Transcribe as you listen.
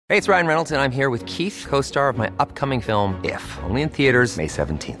Hey, it's Ryan Reynolds, and I'm here with Keith, co-star of my upcoming film, If, only in theaters May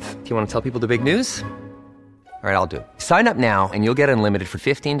 17th. Do you want to tell people the big news? All right, I'll do it. Sign up now and you'll get unlimited for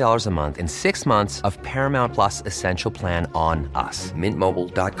 $15 a month and 6 months of Paramount Plus Essential Plan on us.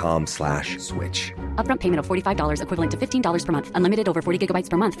 MintMobile.com/switch. Upfront payment of $45 equivalent to $15 per month. Unlimited over 40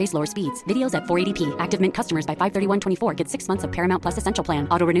 gigabytes per month. Face lower speeds. Videos at 480p. Active Mint customers by 531.24 get 6 months of Paramount Plus Essential Plan.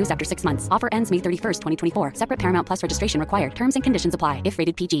 Auto renews after 6 months. Offer ends May 31st, 2024. Separate Paramount Plus registration required. Terms and conditions apply if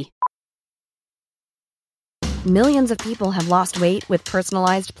rated PG. Millions of people have lost weight with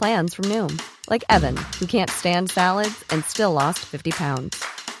personalized plans from Noom. Like Evan, who can't stand salads and still lost 50 pounds.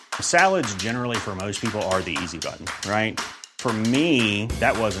 Salads generally for most people are the easy button, right? For me,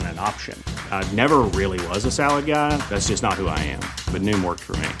 that wasn't an option. I never really was a salad guy. That's just not who I am. But Noom worked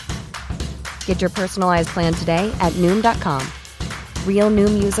for me. Get your personalized plan today at Noom.com. Real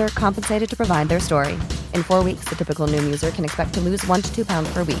Noom user compensated to provide their story. In 4 weeks, the typical Noom user can expect to lose 1 to 2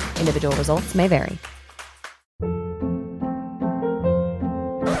 pounds per week. Individual results may vary.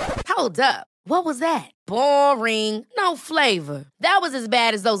 Hold up. What was that? Boring. No flavor. That was as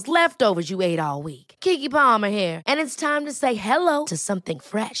bad as those leftovers you ate all week. Keke Palmer here. And it's time to say hello to something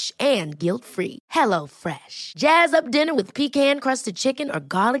fresh and guilt-free. Hello Fresh. Jazz up dinner with pecan-crusted chicken or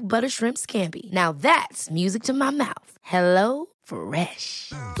garlic butter shrimp scampi. Now that's music to my mouth. Hello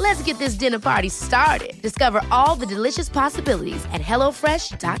Fresh. Let's get this dinner party started. Discover all the delicious possibilities at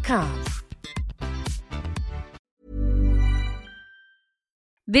HelloFresh.com.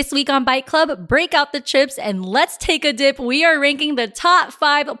 This week on Bite Club, break out the chips and let's take a dip. We are ranking the top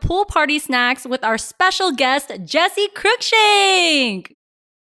 5 pool party snacks with our special guest, Jessi Cruickshank.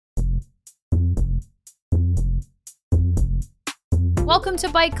 Welcome to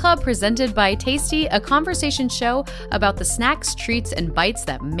Bite Club, presented by Tasty, a conversation show about the snacks, treats, and bites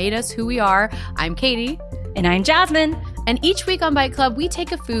that made us who we are. I'm Katie. And I'm Jasmine. And each week on Bite Club, we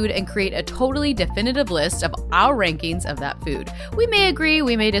take a food and create a totally definitive list of our rankings of that food. We may agree,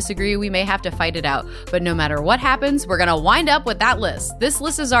 we may disagree, we may have to fight it out, but no matter what happens, we're going to wind up with that list. This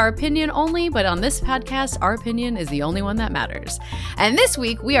list is our opinion only, but on this podcast, our opinion is the only one that matters. And this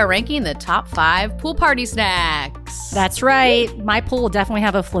week, we are ranking the top 5 pool party snacks. That's right. My pool will definitely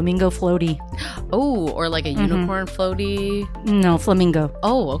have a flamingo floaty. Oh, or like a unicorn floaty. No, flamingo.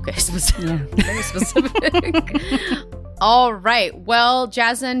 Oh, okay. Very specific. All right. Well,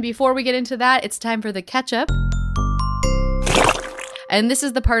 Jasmine, before we get into that, it's time for the catch-up. And this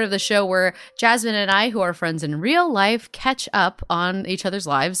is the part of the show where Jasmine and I, who are friends in real life, catch up on each other's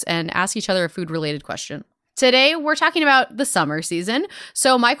lives and ask each other a food-related question. Today, we're talking about the summer season.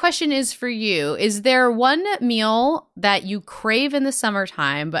 So my question is for you. Is there one meal that you crave in the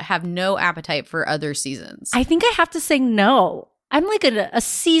summertime but have no appetite for other seasons? I think I have to say no. I'm like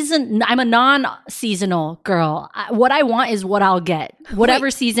I'm a non-seasonal girl. What I want is what I'll get, whatever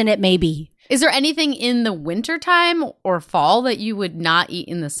season it may be. Is there anything in the wintertime or fall that you would not eat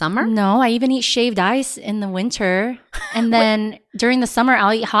in the summer? No, I even eat shaved ice in the winter. And then during the summer,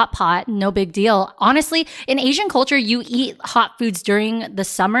 I'll eat hot pot. No big deal. Honestly, in Asian culture, you eat hot foods during the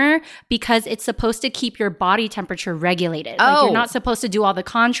summer because it's supposed to keep your body temperature regulated. Oh. Like you're not supposed to do all the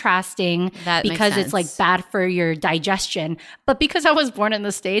contrasting because it's like bad for your digestion. But because I was born in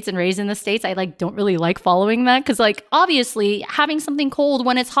the States and raised in the States, I like don't really like following that because like obviously having something cold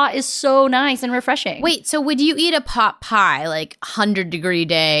when it's hot is so nice and refreshing. Wait, so would you eat a pot pie like 100-degree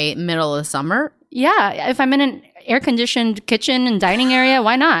day middle of the summer? Yeah, if I'm in an air-conditioned kitchen and dining area,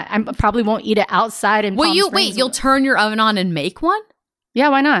 why not? I probably won't eat it outside in Palm Springs. You'll turn your oven on and make one? Yeah,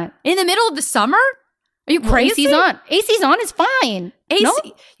 why not? In the middle of the summer? Are you crazy? AC's on. AC's on is fine. AC, no?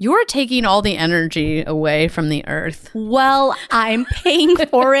 You're taking all the energy away from the earth. Well, I'm paying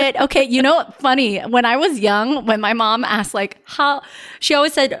for it. Okay, you know what? Funny. When I was young, when my mom asked she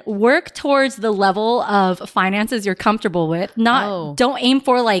always said, work towards the level of finances you're comfortable with. Don't aim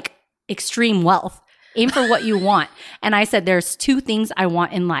for like extreme wealth. Aim for what you want. And I said, there's 2 things I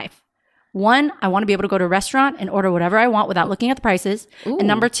want in life. 1, I want to be able to go to a restaurant and order whatever I want without looking at the prices. Ooh. And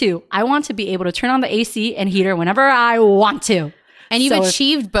number 2, I want to be able to turn on the AC and heater whenever I want to. And you've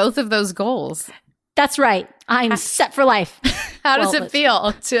achieved both of those goals. That's right. I'm set for life. How does it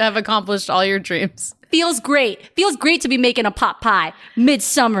feel to have accomplished all your dreams? Feels great. Feels great to be making a pot pie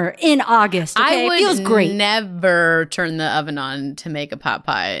midsummer in August. Okay? I would Feels great. never turn the oven on to make a pot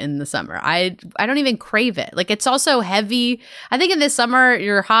pie in the summer. I don't even crave it. Like it's also heavy. I think in the summer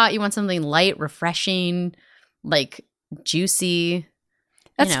you're hot. You want something light, refreshing, like juicy.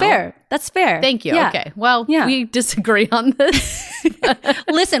 That's fair. That's fair. Thank you. Yeah. Okay. Well, we disagree on this.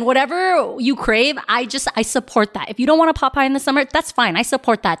 Listen, whatever you crave, I support that. If you don't want a pot pie in the summer, that's fine. I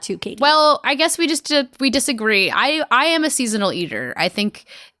support that too, Katie. Well, I guess we disagree. I am a seasonal eater. I think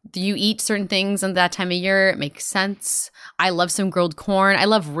you eat certain things at that time of year. It makes sense. I love some grilled corn. I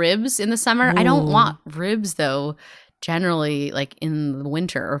love ribs in the summer. Ooh. I don't want ribs, though, generally, like in the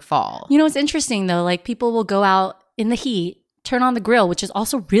winter or fall. You know, it's interesting, though. Like, people will go out in the heat, turn on the grill, which is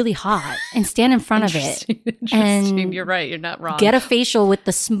also really hot, and stand in front of it. And you're right. You're not wrong. Get a facial with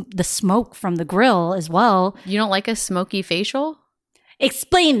the smoke from the grill as well. You don't like a smoky facial?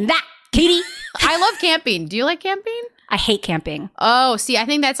 Explain that, Katie. I love camping. Do you like camping? I hate camping. Oh, see, I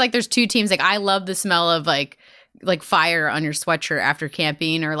think that's like there's two teams. Like, I love the smell of like fire on your sweatshirt after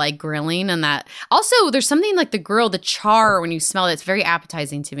camping or like grilling, and that. Also, there's something like the char when you smell it. It's very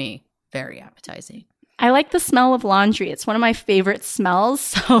appetizing to me. Very appetizing. I like the smell of laundry. It's one of my favorite smells.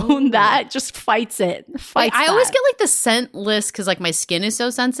 So that just fights it. I always get like the scent list because like my skin is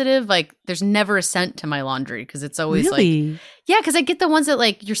so sensitive. Like there's never a scent to my laundry because it's always really? Like, yeah, because I get the ones that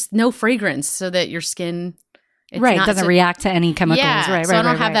like you're no fragrance so that your skin doesn't react to any chemicals. Yeah, right. So I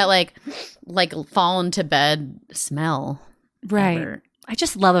don't have that like fallen to bed smell. Right. Ever. I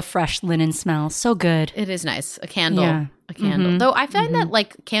just love a fresh linen smell. So good. It is nice. A candle. Yeah. A candle. Mm-hmm. Though I find that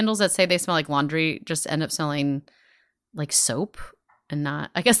like candles that say they smell like laundry just end up smelling like soap and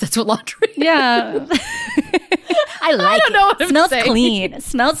not. I guess that's what laundry is. Yeah. I like it. I don't know what it smells saying. Clean. It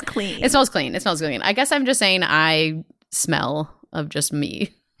smells clean. It smells clean. It smells clean. I guess I'm just saying I smell of just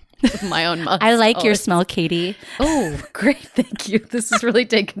me. With my own musk. I like your smell, Katie. Oh, great. Thank you. This is really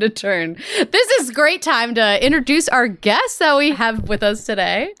taking a turn. This is a great time to introduce our guest that we have with us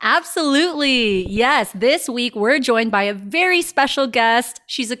today. Absolutely. Yes. This week, we're joined by a very special guest.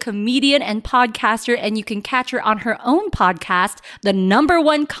 She's a comedian and podcaster, and you can catch her on her own podcast, the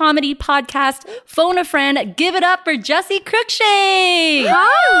 #1 comedy podcast, Phone a Friend. Give it up for Jessi Cruickshank.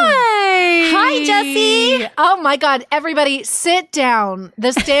 Hi. Hi, Jessi. Oh, my God. Everybody, sit down.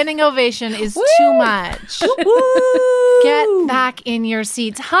 The standing ovation is too much. Get back in your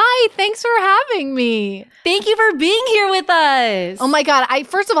seats. Hi, thanks for having me. Thank you for being here with us. Oh my God.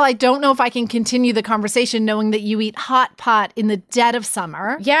 First of all, I don't know if I can continue the conversation knowing that you eat hot pot in the dead of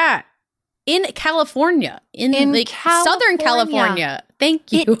summer. Yeah. In California. In Southern California.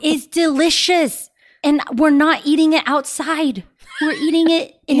 Thank you. It is delicious. And we're not eating it outside. We're eating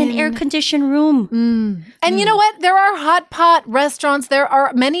it in an air-conditioned room. And you know what? There are hot pot restaurants. There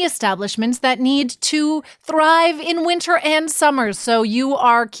are many establishments that need to thrive in winter and summer. So you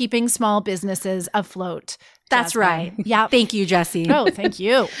are keeping small businesses afloat. That's right. Yeah. Thank you, Jessi. Oh, thank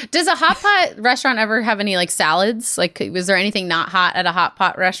you. Does a hot pot restaurant ever have any like salads? Like, was there anything not hot at a hot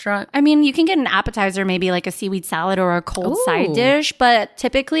pot restaurant? I mean, you can get an appetizer, maybe like a seaweed salad or a cold side dish, but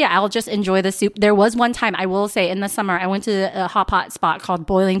typically I'll just enjoy the soup. There was one time, I will say, in the summer, I went to a hot pot spot called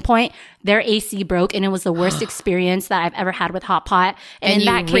Boiling Point. Their AC broke, and it was the worst experience that I've ever had with hot pot. And in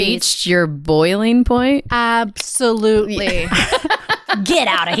that case, reached your boiling point? Absolutely. Get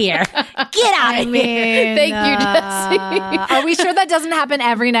out of here. Get out of here. Thank you, Jessi. Are we sure that doesn't happen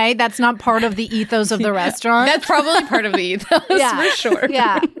every night? That's not part of the ethos of the restaurant? That's probably part of the ethos, for sure.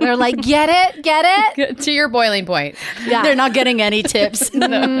 Yeah. They're like, get it? To your boiling point. Yeah. They're not getting any tips. It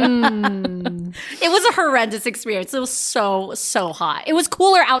was a horrendous experience. It was so hot. It was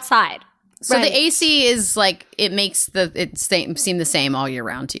cooler outside. So the AC is like, it makes it seem the same all year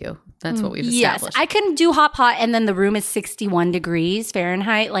round to you. That's what we've established. Yes, I can do hot pot, and then the room is 61 degrees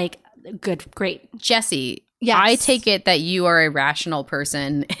Fahrenheit. Like, good, great. Jessi, yes. I take it that you are a rational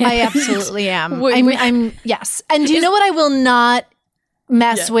person. I absolutely am. I'm yes. And do you know what I will not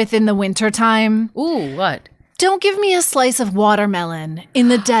mess with in the wintertime? Ooh, what? Don't give me a slice of watermelon in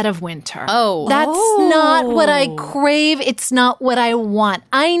the dead of winter. Oh. That's not what I crave. It's not what I want.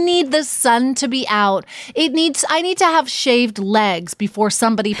 I need the sun to be out. I need to have shaved legs before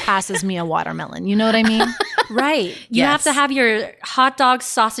somebody passes me a watermelon. You know what I mean? Right. You have to have your hot dog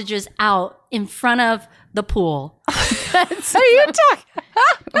sausages out in front of the pool. Are you talking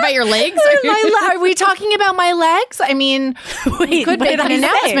about your legs? Are we talking about my legs? I mean, we could make an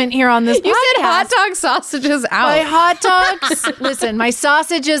announcement here on this podcast. You said hot dog sausages out. My hot dogs. Listen, my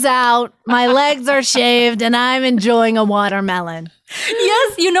sausage is out. My legs are shaved, and I'm enjoying a watermelon.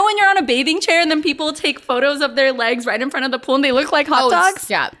 Yes, you know when you're on a bathing chair and then people take photos of their legs right in front of the pool and they look like hot dogs?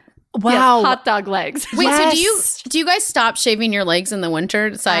 Yeah. Wow. Yes, hot dog legs. Wait, so do you guys stop shaving your legs in the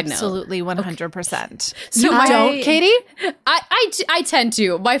winter? Side note. Absolutely, 100%. So you don't, Katie? I tend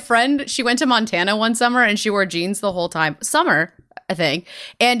to. My friend, she went to Montana one summer and she wore jeans the whole time. Summer, I think.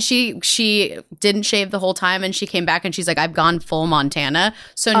 And she didn't shave the whole time, and she came back and she's like, I've gone full Montana.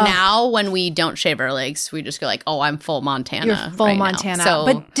 So now when we don't shave our legs, we just go like, oh, I'm full Montana. You're full right Montana. Now.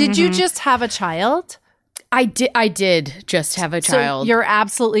 So, but did you just have a child? I did just have a child. So you're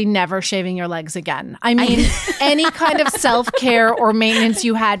absolutely never shaving your legs again. I mean, any kind of self-care or maintenance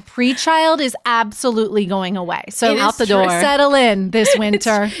you had pre-child is absolutely going away. So out the door. Settle in this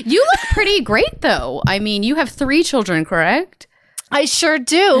winter. You look pretty great, though. I mean, you have 3 children, correct? I sure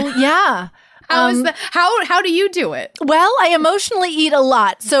do. Yeah. How do you do it? Well, I emotionally eat a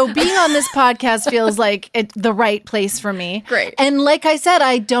lot. So being on this podcast feels like the right place for me. Great. And like I said,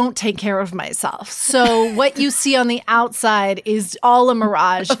 I don't take care of myself. So what you see on the outside is all a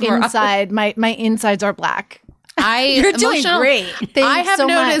mirage. Inside, my insides are black. You're doing great. Thanks I have so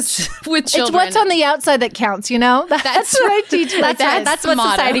noticed much. with children. It's what's on the outside that counts, you know? That's right, DJ. That's what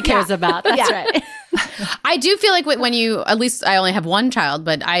society cares about. That's right. I do feel like when you, at least I only have one child,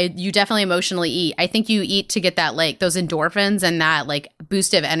 but you definitely emotionally eat. I think you eat to get that like those endorphins and that like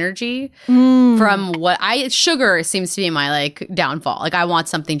boost of energy from sugar seems to be my like downfall. Like I want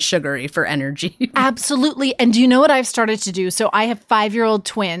something sugary for energy. Absolutely. And do you know what I've started to do? So I have 5-year-old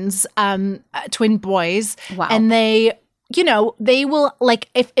twins, twin boys. Wow. And they will like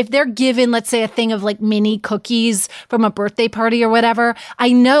if they're given, let's say, a thing of like mini cookies from a birthday party or whatever,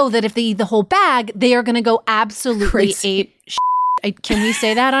 I know that if they eat the whole bag, they are going to go absolutely ape shit. Can we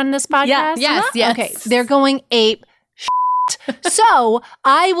say that on this podcast? Yes. Okay. They're going ape shit. So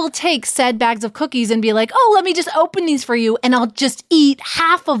I will take said bags of cookies and be like, oh, let me just open these for you. And I'll just eat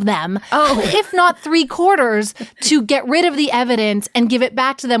half of them, if not 3/4, to get rid of the evidence and give it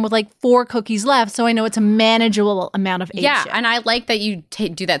back to them with like 4 cookies left. So I know it's a manageable amount of ape shit. And I like that you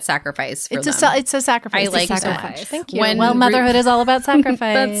do that sacrifice for them. It's a sacrifice. I like it so much. much. Thank you. Motherhood is all about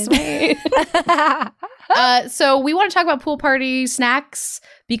sacrifice. That's sweet. So we want to talk about pool party snacks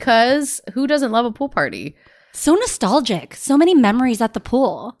because who doesn't love a pool party? So nostalgic. So many memories at the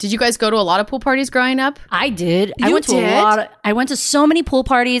pool. Did you guys go to a lot of pool parties growing up? I did. I went to so many pool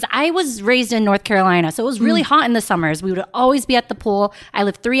parties. I was raised in North Carolina, so it was really hot in the summers. We would always be at the pool. I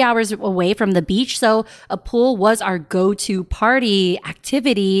lived 3 hours away from the beach, so a pool was our go-to party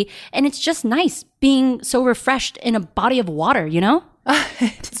activity. And it's just nice being so refreshed in a body of water, you know?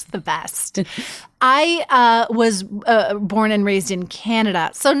 It's the best. I was born and raised in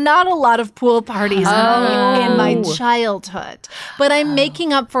Canada, so not a lot of pool parties in my childhood. But I'm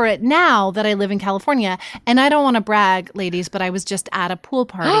making up for it now that I live in California. And I don't want to brag, ladies, but I was just at a pool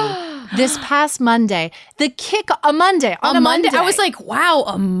party this past Monday. On a Monday. I was like, wow,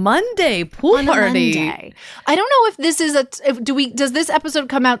 a Monday pool party. Monday. I don't know if this is does this episode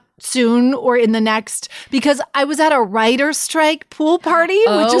come out soon or in the next? Because I was at a writer's strike pool party,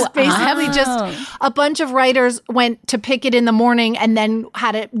 which is basically just a bunch of writers went to picket in the morning and then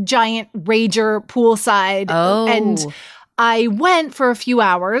had a giant rager poolside. And I went for a few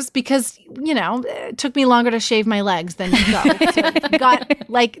hours because, it took me longer to shave my legs than to go.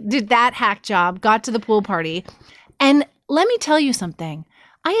 So did that hack job, got to the pool party. And let me tell you something.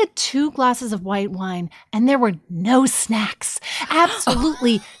 I had 2 glasses of white wine and there were no snacks.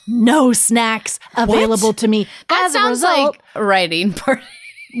 Absolutely no snacks available to me. That sounds like a writing party.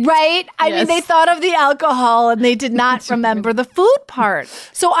 Right? I mean, they thought of the alcohol and they did not remember the food part.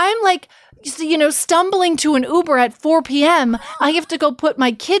 So I'm like, stumbling to an Uber at 4 p.m. I have to go put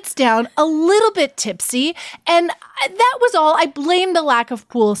my kids down a little bit tipsy. And that was all. I blame the lack of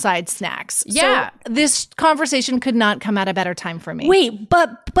poolside snacks. Yeah. So this conversation could not come at a better time for me. Wait,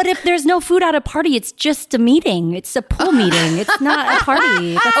 but if there's no food at a party, it's just a meeting. It's a pool meeting. It's not a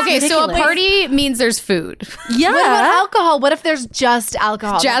party. That's ridiculous. So a party means there's food. Yeah. What about alcohol? What if there's just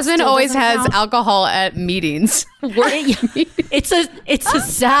alcohol? Jasmine always has alcohol at meetings. It's a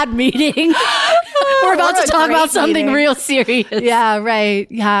sad meeting. We're about to talk about something real serious. Yeah, right.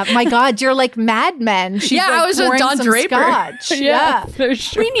 Yeah. My God, you're like Mad Men. She's I was with Don Draper. Scotch. Yeah, for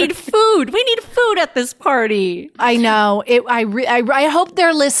sure. We need food. We need food at this party. I know. I hope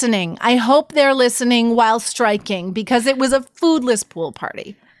they're listening. I hope they're listening while striking because it was a foodless pool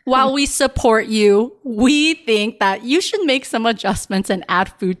party. While we support you, we think that you should make some adjustments and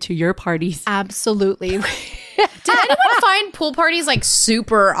add food to your parties. Absolutely. Did anyone find pool parties like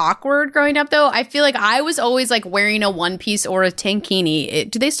super awkward growing up though? I feel like I was always like wearing a one piece or a tankini.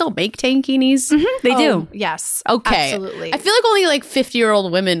 Do they still make tankinis? Mm-hmm, they do. Yes. Okay. Absolutely. I feel like only like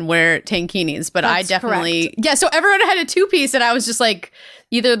 50-year-old women wear tankinis, but I definitely... correct. Yeah, so everyone had a 2-piece and I was just like...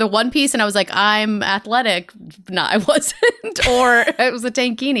 either the one piece and I was like, I'm athletic. No, I wasn't. Or it was a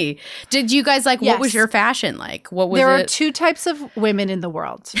tankini. Did you guys what was your fashion like? What was There are two types of women in the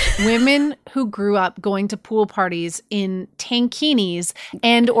world. Women who grew up going to pool parties in tankinis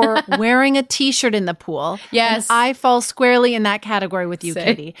and or wearing a t-shirt in the pool. Yes. And I fall squarely in that category with you,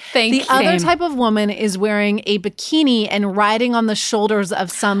 Katie. Thank you. The other type of woman is wearing a bikini and riding on the shoulders of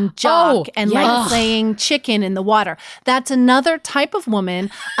some jock and playing chicken in the water. That's another type of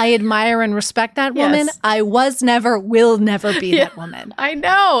woman. I admire and respect that woman. I was never, will never be that woman. I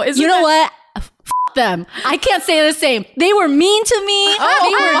know. You know what? Them. I can't say the same. They were mean to me.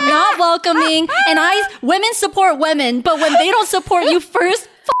 They were not welcoming. And women support women, but when they don't support you first,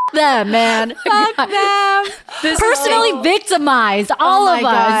 them, man. Fuck them. Personally victimized, all of us. Oh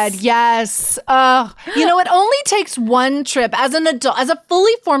my God, yes. It only takes one trip as an adult, as a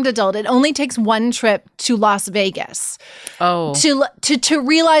fully formed adult. It only takes one trip to Las Vegas. To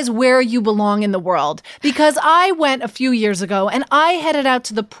realize where you belong in the world. Because I went a few years ago and I headed out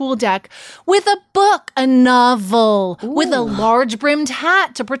to the pool deck with a book, a novel, with a large brimmed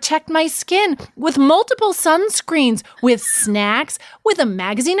hat to protect my skin, with multiple sunscreens, with snacks, with a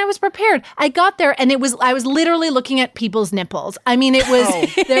magazine. I was prepared. I got there and I was literally looking at people's nipples. I mean,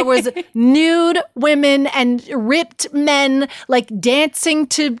 there was nude women and ripped men dancing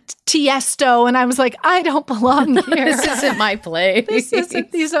to Tiesto. And I was like, I don't belong here. This isn't my place.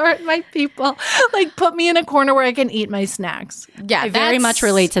 These aren't my people. Put me in a corner where I can eat my snacks. Yeah, I very much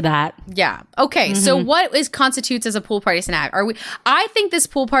relate to that. Yeah. Okay. So what constitutes as a pool party snack? I think this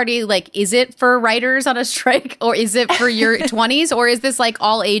pool party, is it for writers on a strike or is it for your 20s or is this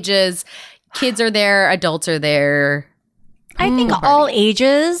all ages? Kids are there, adults are there. I think all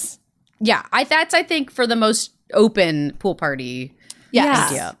ages. Yeah. That's I think for the most open pool party.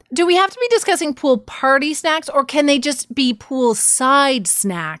 Yes. Yeah. Do we have to be discussing pool party snacks or can they just be poolside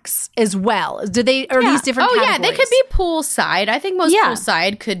snacks as well? Are these different categories? Yeah, they could be poolside. I think most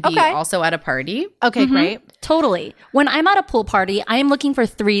poolside could be also at a party. Okay, great. Totally. When I'm at a pool party, I am looking for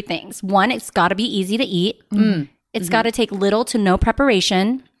three things. One, it's got to be easy to eat. It's got to take little to no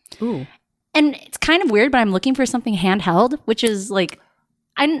preparation. Ooh. And it's kind of weird, but I'm looking for something handheld, which is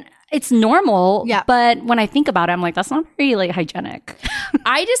it's normal, but when I think about it, I'm like, that's not very hygienic.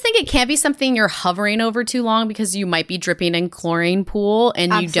 I just think it can't be something you're hovering over too long because you might be dripping in chlorine pool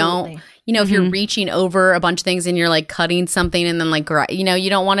and you don't, if you're reaching over a bunch of things and you're cutting something and then you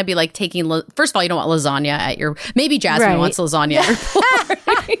don't want to be taking, first of all, you don't want lasagna at your, maybe Jasmine wants lasagna at your pool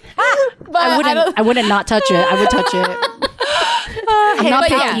party. I wouldn't not touch it. I would touch it. I'm not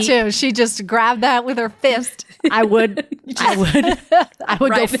picky too. She just grabbed that with her fist. I would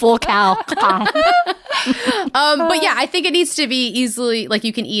go full cow. But yeah, I think it needs to be easily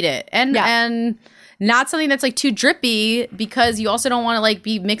you can eat it and not something that's too drippy because you also don't want to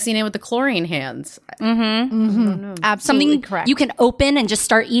be mixing it with the chlorine hands. Absolutely something correct. You can open and just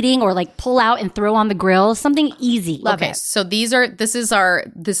start eating or pull out and throw on the grill. Something easy. Love it. So this is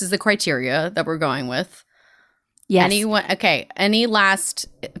the criteria that we're going with. Yes. Any last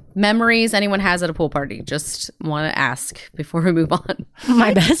memories anyone has at a pool party? Just want to ask before we move on.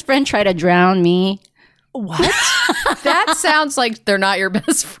 My best friend tried to drown me. What? That sounds like they're not your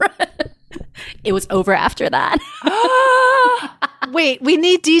best friend. It was over after that. Wait, we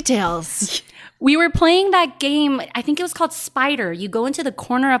need details. We were playing that game. I think it was called Spider. You go into the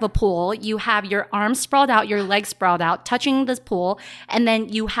corner of a pool. You have your arms sprawled out, your legs sprawled out, touching this pool. And then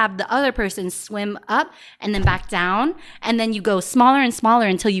you have the other person swim up and then back down. And then you go smaller and smaller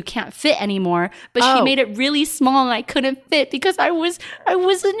until you can't fit anymore. But she made it really small and I couldn't fit because I was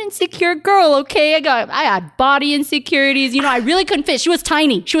an insecure girl, okay? I had body insecurities. I really couldn't fit. She was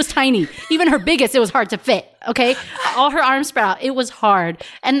tiny. Even her biggest, it was hard to fit. Okay, all her arms spread out. It was hard,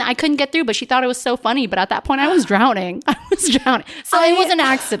 and I couldn't get through. But she thought it was so funny. But at that point, I was drowning. So it was an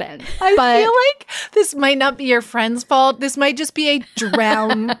accident. I feel like this might not be your friend's fault. This might just be a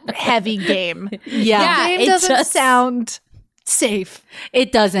drown-heavy game. Yeah, the game doesn't sound safe.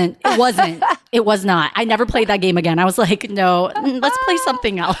 It doesn't. It wasn't. It was not. I never played that game again. I was like, no, let's play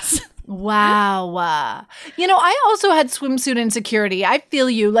something else. Wow. I also had swimsuit insecurity. I feel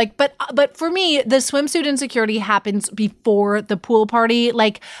you. But for me, the swimsuit insecurity happens before the pool party.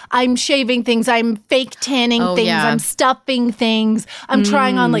 I'm shaving things, I'm fake tanning things, I'm stuffing things, I'm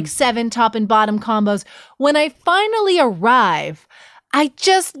trying on 7 top and bottom combos. When I finally arrive, I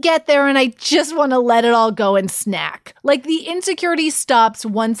just get there and I just want to let it all go and snack. Like the insecurity stops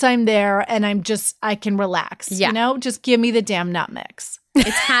once I'm there and I can relax. Yeah. You know, just give me the damn nut mix. It's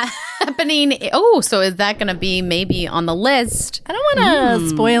happening. Oh, so is that going to be maybe on the list? I don't want to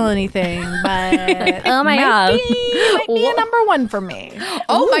spoil anything, but Oh my God. might be a number one for me.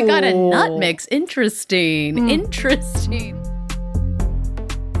 Oh my God, a nut mix. Interesting. Interesting.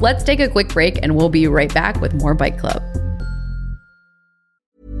 Let's take a quick break and we'll be right back with more Bite Club.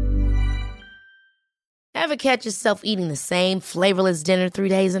 Ever catch yourself eating the same flavorless dinner 3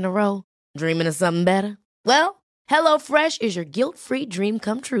 days in a row? Dreaming of something better? Well, HelloFresh is your guilt-free dream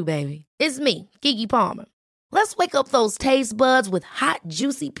come true, baby. It's me, Keke Palmer. Let's wake up those taste buds with hot,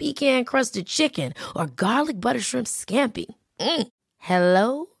 juicy pecan-crusted chicken or garlic butter shrimp scampi.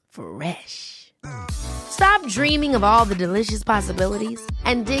 Hello Fresh. Stop dreaming of all the delicious possibilities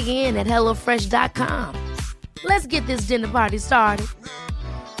and dig in at HelloFresh.com. Let's get this dinner party started.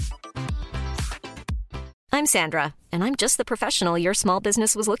 I'm Sandra, and I'm just the professional your small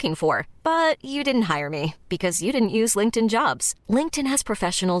business was looking for. But you didn't hire me because you didn't use LinkedIn Jobs. LinkedIn has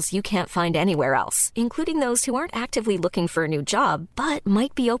professionals you can't find anywhere else, including those who aren't actively looking for a new job, but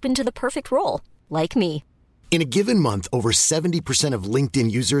might be open to the perfect role, like me. In a given month, over 70% of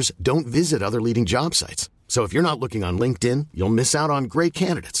LinkedIn users don't visit other leading job sites. So if you're not looking on LinkedIn, you'll miss out on great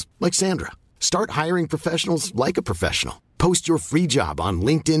candidates like Sandra. Start hiring professionals like a professional. Post your free job on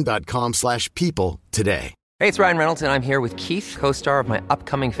linkedin.com/people today. Hey, it's Ryan Reynolds, and I'm here with Keith, co-star of my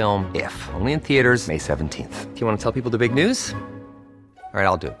upcoming film, If, only in theaters May 17th. Do you want to tell people the big news? All right,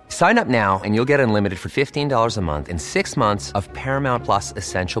 I'll do it. Sign up now and you'll get unlimited for $15 a month and 6 months of Paramount Plus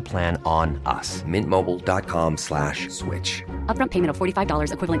Essential Plan on us. MintMobile.com/switch. Upfront payment of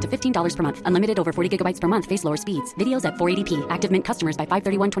 $45 equivalent to $15 per month. Unlimited over 40 gigabytes per month. Face lower speeds. Videos at 480p. Active Mint customers by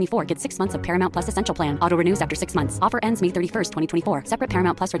 531.24 get 6 months of Paramount Plus Essential Plan. Auto renews after 6 months. Offer ends May 31st, 2024. Separate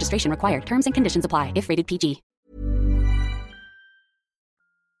Paramount Plus registration required. Terms and conditions apply if rated PG.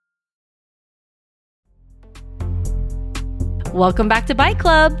 Welcome back to Bite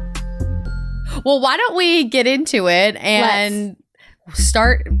Club. Well, why don't we get into it and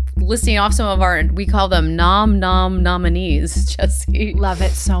start listing off some of our, we call them nominees, Jessi. Love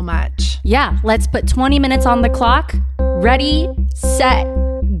it so much. Yeah, let's put 20 minutes on the clock. Ready, set,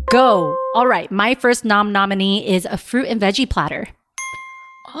 go. All right, my first nominee is a fruit and veggie platter.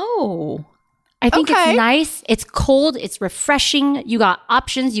 Oh. I think Okay. it's nice. It's cold. It's refreshing. You got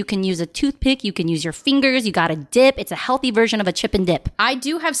options. You can use a toothpick. You can use your fingers. You got a dip. It's a healthy version of a chip and dip. I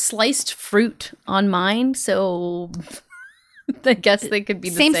do have sliced fruit on mine, so I guess they could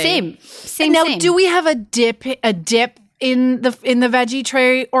be the same. Same. Now, do we have a dip in the veggie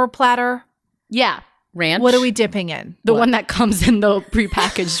tray or platter? Yeah. Ranch? What are we dipping in? The one that comes in the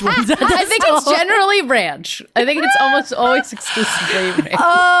prepackaged ones. I think it's generally ranch. I think it's almost always exclusively ranch.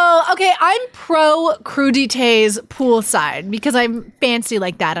 Oh, okay. I'm pro crudités poolside because I'm fancy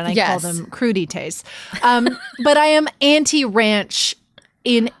like that and I call Yes. them crudités. But I am anti-ranch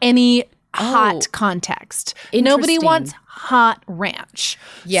in any hot context. Nobody Interesting. wants hot ranch.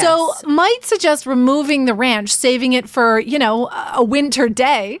 Yes. So might suggest removing the ranch, saving it for, a winter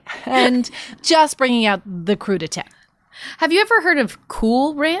day and just bringing out the crudité. Have you ever heard of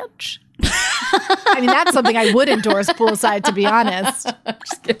Cool Ranch? I mean, that's something I would endorse poolside, to be honest.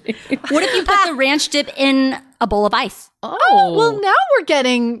 Just kidding. What if you put the ranch dip in a bowl of ice? Oh, well, now we're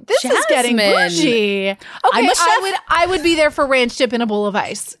getting, this is getting Jasmine. bougie. Okay, I'm a chef. I would be there for ranch dip in a bowl of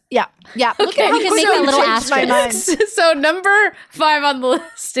ice. Yeah. Look at how we can make that little changed my mind. So number 5 on the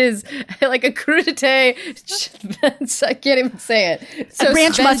list is like a crudité. I can't even say it. So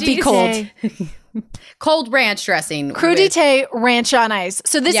Ranch must be veggies- cold. Cold ranch dressing. Crudité ranch on ice.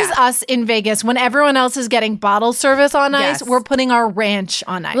 So this is us in Vegas. When everyone else is getting bottle service on ice, Yes. we're putting our ranch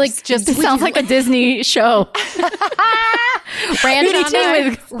on ice. Like, just It sounds like a Disney show. ranch on Crudité ice.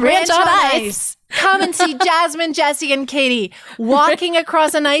 with ranch on ice. Come and see Jasmine, Jessi, and Katie walking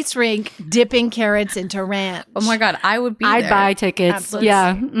across an ice rink, dipping carrots into ranch. Oh my God, I would be I'd there buy tickets. Absolutely.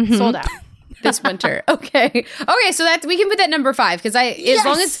 Yeah. Mhm. Sold out. this winter. Okay, so that we can put that number 5 because as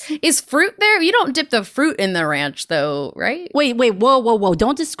long as is fruit there, you don't dip the fruit in the ranch though, right? Wait, whoa.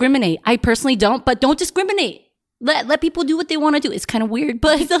 Don't discriminate. I personally don't, but don't discriminate. Let people do what they want to do. It's kind of weird,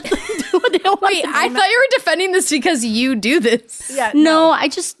 but do what they want Wait, to do. I thought you were defending this because you do this. Yeah. No, I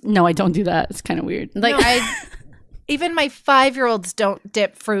don't do that. It's kind of weird. Like Even my 5-year-olds don't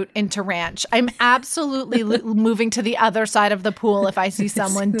dip fruit into ranch. I'm absolutely moving to the other side of the pool if I see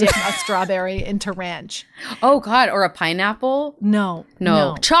someone dip a strawberry into ranch. oh God, or a pineapple. No.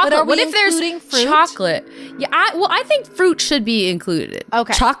 Chocolate. But are what we if there's including fruit? chocolate? Yeah, I think fruit should be included.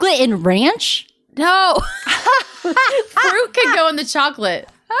 Okay. Chocolate and ranch? No. Fruit can go in the chocolate.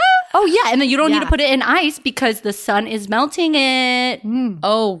 Oh, yeah. And then you don't need to put it in ice because the sun is melting it.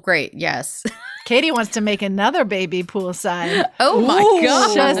 Oh, great. Yes. Katie wants to make another baby poolside. Oh, my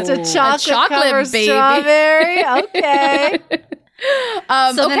God. Just a chocolate baby. Strawberry. Okay.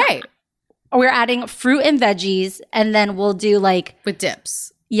 Okay. We're adding fruit and veggies, and then we'll do like... With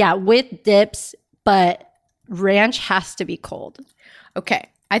dips. Yeah, with dips, but ranch has to be cold. Okay.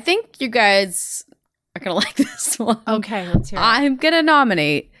 I think you guys are going to like this one. Okay, let's hear it. I'm going to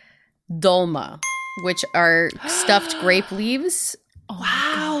nominate dolma, which are stuffed grape leaves. Wow.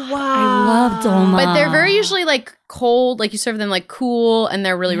 I love dolma. But they're very usually like cold, like you serve them like cool, and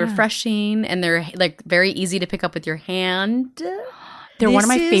they're really refreshing, and they're like very easy to pick up with your hand. They're one of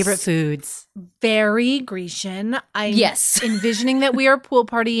my favorite foods. Very Grecian. I'm Yes. envisioning that we are pool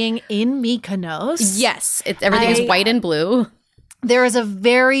partying in Mykonos. Yes. Everything is white and blue. There is a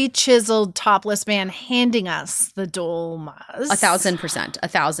very chiseled topless man handing us the dolmas. 1,000%.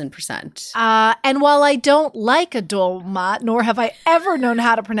 1,000%. And while I don't like a dolma, nor have I ever known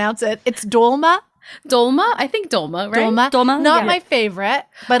how to pronounce it, it's dolma. Dolma? I think dolma, right? Dolma? Not my favorite.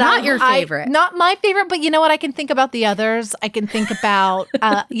 But Not your favorite. Not my favorite, but you know what? I can think about the others. I can think about,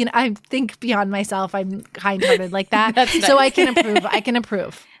 I think beyond myself. I'm kind-hearted like that. That's So nice. I can approve. I can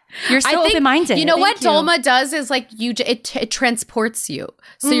approve. You're so open-minded. You know what Thank you. dolma does is like it transports you.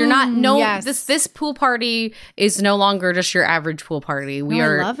 So you're not yes. this pool party is no longer just your average pool party. I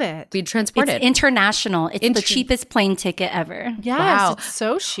love it. We transport It's it. international. It's the cheapest plane ticket ever. Yes, Wow. it's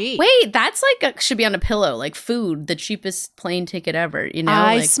so chic. Wait, that's like should be on a pillow, like food, the cheapest plane ticket ever. You know,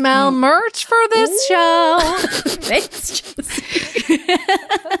 I like, smell merch for this show. Thanks, Jessi.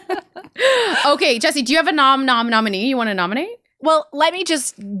 Okay, Jessi, do you have a nominee you want to nominate? Well, let me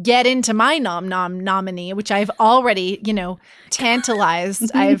just get into my nominee, which I've already,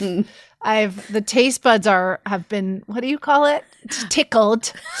 tantalized. The taste buds have been, what do you call it?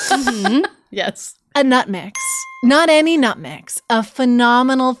 Tickled. Yes. A nut mix. Not any nut mix. A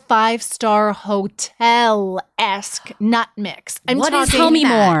phenomenal 5-star hotel-esque nut mix. Tell me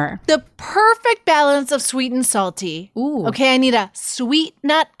more. The perfect balance of sweet and salty. Ooh. Okay, I need a sweet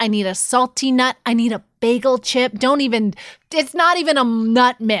nut. I need a salty nut. I need a bagel chip. It's not even a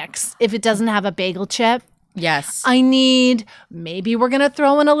nut mix if it doesn't have a bagel chip. Yes. Maybe we're going to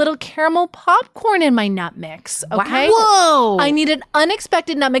throw in a little caramel popcorn in my nut mix. Okay. Whoa. I need an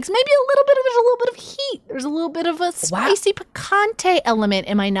unexpected nut mix. Maybe there's a little bit of heat. There's a little bit of a spicy picante element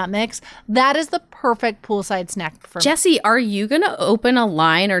in my nut mix. That is the perfect poolside snack for me. Jessi, are you going to open a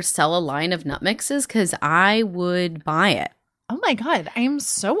line or sell a line of nut mixes? Because I would buy it. Oh my God, I am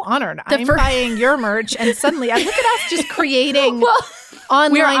so honored. I'm buying your merch, and suddenly, look at us just creating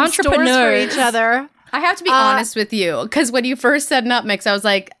online stores for each other. I have to be honest with you, because when you first said nut mix, I was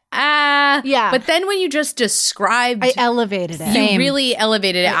like, yeah. But then when you just described, I elevated it. you really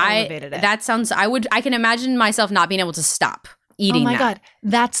elevated it. I elevated it. That sounds. I can imagine myself not being able to stop eating. Oh my God,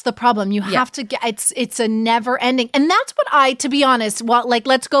 that's the problem. You have to get. It's a never ending, and that's what to be honest.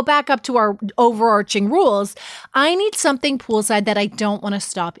 Let's go back up to our overarching rules. I need something poolside that I don't want to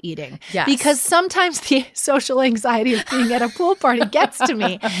stop eating. Yes. Because sometimes the social anxiety of being at a pool party gets to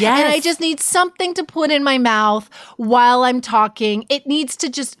me. Yes. And I just need something to put in my mouth while I'm talking. It needs to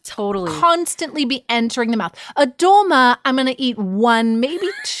just constantly be entering the mouth. A dolma, I'm going to eat one, maybe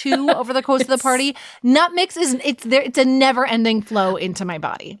two over the course of the party. Nut mix it's a never ending flow into my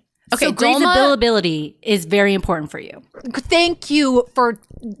body. Okay, so grazeability is very important for you. Thank you for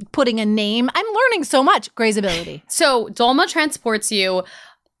putting a name. I'm learning so much. Grazeability. So dolma transports you.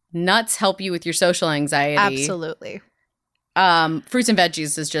 Nuts help you with your social anxiety. Absolutely. Fruits and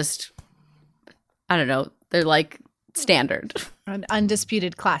veggies is just, I don't know. They're like standard. An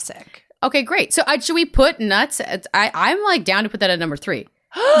undisputed classic. Okay, great. So should we put nuts? I'm like down to put that at number 3.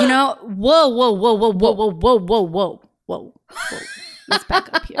 Whoa. Let's back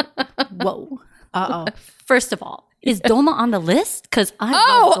up here. Whoa. Uh-oh. First of all, is dolma on the list? Because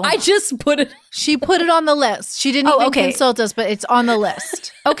I just put it. She put it on the list. She didn't even consult us, but it's on the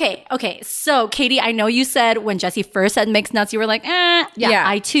list. Okay. So, Katie, I know you said when Jessi first said mixed nuts, you were like, Yeah.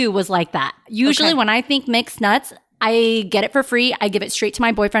 I too was like that. Usually when I think mixed nuts, I get it for free. I give it straight to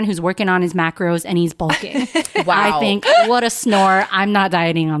my boyfriend who's working on his macros and he's bulking. Wow. I think, what a snore. I'm not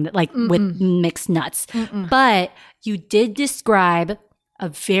dieting on with mixed nuts. But you did describe a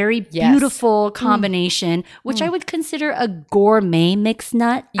very beautiful combination, which I would consider a gourmet mixed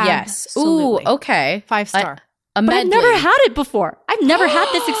nut. Yes. Absolutely. Ooh, okay. 5-star. But I've never had it before. I've never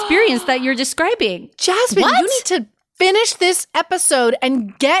had this experience that you're describing. Jasmine, you need to finish this episode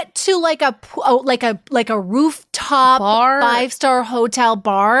and get to like a rooftop bar, 5-star hotel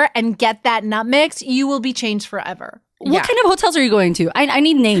bar and get that nut mix, you will be changed forever. What kind of hotels are you going to? I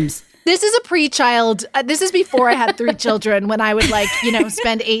need names. This is a pre-child. This is before I had 3 children when I would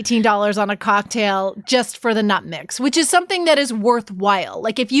spend $18 on a cocktail just for the nut mix, which is something that is worthwhile.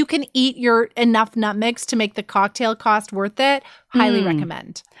 Like if you can eat your enough nut mix to make the cocktail cost worth it, highly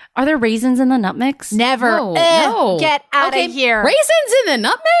recommend. Are there raisins in the nut mix? Never. No. Get out of here. Raisins in the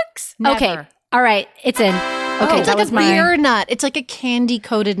nut mix? Never. Okay. All right. It's in. Okay, it's like a beer nut. It's like a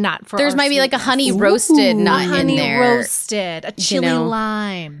candy-coated nut. There's might be like a honey roasted nut in there. Honey roasted, a chili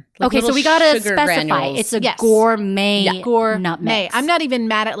lime. Like okay, so we gotta specify. Granules. It's a gourmet nut mix. I'm not even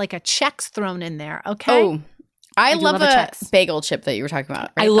mad at like a Chex thrown in there. Okay. Oh, I love a bagel chip that you were talking about.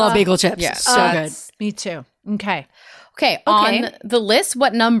 Right? I love bagel chips. Yeah, so good. Me too. Okay. On the list,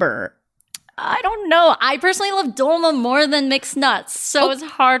 what number? I don't know. I personally love dolma more than mixed nuts, so it's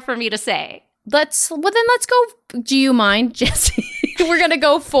hard for me to say. Let's go. Do you mind, Jessi? We're gonna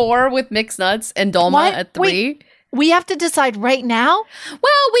go 4 with mixed nuts and dolma at 3. Wait, we have to decide right now.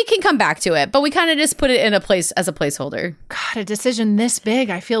 Well, we can come back to it, but we kind of just put it in a place as a placeholder. God, a decision this big.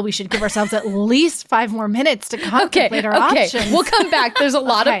 I feel we should give ourselves at least 5 more minutes to contemplate our options. We'll come back. There's a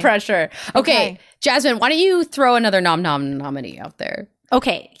lot of pressure. Okay, Jasmine, why don't you throw another nom nominee out there?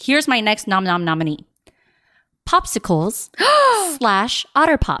 Okay, here's my next nom nominee. Popsicles /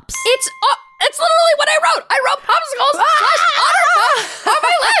 Otter Pops. It's literally what I wrote. I wrote popsicles / Otter Pops on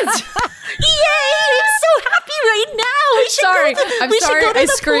my list. Yay! I'm so happy right now. I'm sorry. I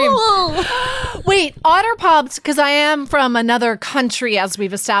screamed. Wait, Otter Pops, because I am from another country, as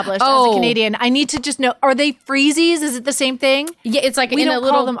we've established, as a Canadian. I need to just know, are they freezies? Is it the same thing? Yeah, it's like we in don't a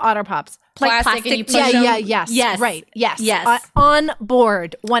little call them Otter Pops. Plastic and you push them? Yes. Right. Yes. On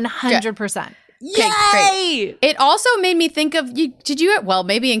board, 100%. Okay, great. It also made me think of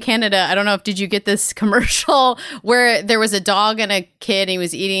maybe in Canada, I don't know did you get this commercial where there was a dog and a kid and he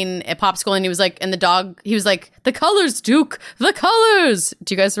was eating a popsicle and he was like, the colors, Duke, the colors.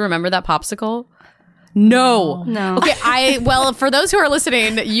 Do you guys remember that popsicle? No. Okay, for those who are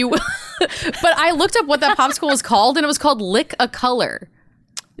listening, but I looked up what that popsicle was called and it was called Lick a Color.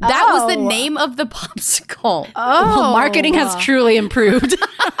 That was the name of the popsicle. Well, marketing has truly improved.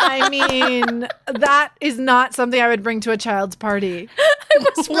 I mean, that is not something I would bring to a child's party.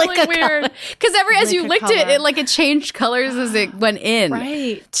 It was really weird. Because as you licked it, it changed colors as it went in.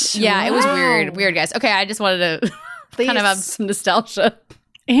 Right. Yeah, it was weird. Weird, guys. Okay, I just wanted to kind of have some nostalgia.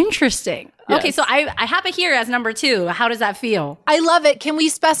 Interesting. Yes. Okay, so I have it here as number 2. How does that feel? I love it. Can we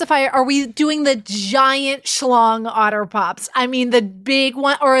specify, are we doing the giant schlong Otter Pops? I mean, the big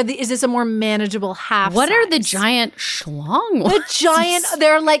one, or is this a more manageable half What size? are the giant schlong ones? The giant,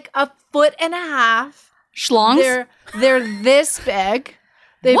 they're like 1.5 feet. Schlongs? They're this big.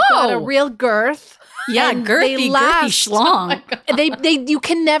 They've got a real girth. Yeah, girthy schlong. You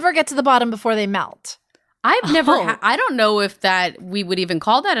can never get to the bottom before they melt. I've never I don't know if that we would even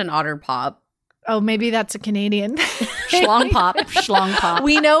call that an Otter Pop. Oh, maybe that's a Canadian. Schlong pop.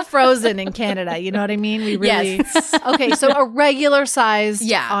 We know Frozen in Canada. You know what I mean? We really. Yes. Okay, so a regular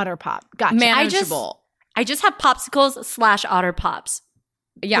sized Otter Pop. Gotcha. Manageable. I just have popsicles / Otter Pops.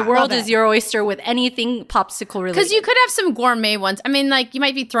 Yeah, the world is your oyster with anything popsicle related. Because you could have some gourmet ones. I mean, you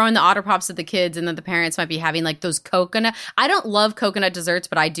might be throwing the Otter Pops at the kids, and then the parents might be having those coconut. I don't love coconut desserts,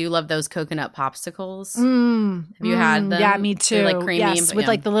 but I do love those coconut popsicles. Have you had them? Yeah, me too. They're creamy. Yes, with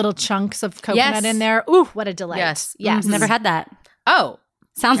the little chunks of coconut in there. Ooh, what a delight. Yes. Never had that. Oh.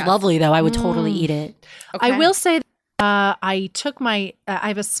 Sounds lovely, though. I would totally eat it. Okay. I will say that I took I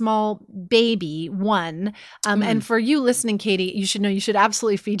have a small baby, one. And for you listening, Katie, you should know you should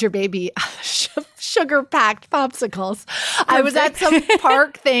absolutely feed your baby sugar-packed popsicles. Perfect. I was at some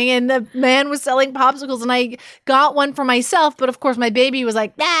park thing and the man was selling popsicles and I got one for myself. But of course, my baby was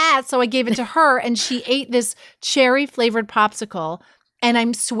like, so I gave it to her and she ate this cherry-flavored popsicle. And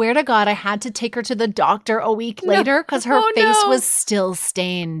I swear to God, I had to take her to the doctor a week later because her face was still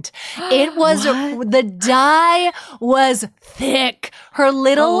stained. It was, the dye was thick. Her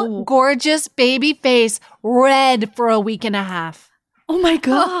little gorgeous baby face red for a week and a half. Oh my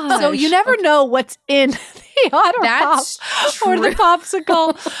God. So you never know what's in the Otter Pop or the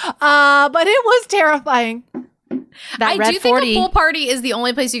popsicle. But it was terrifying. I do think a pool party is the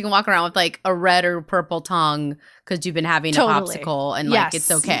only place you can walk around with a red or purple tongue because you've been having a popsicle and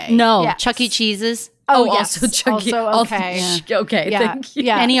it's okay. No, Chuck E. Cheese's. Also Chuck E. Also okay. Okay, thank you.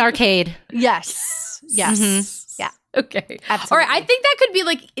 Yeah. Any arcade. Yes. Mm-hmm. Yeah. Okay. Absolutely. All right, I think that could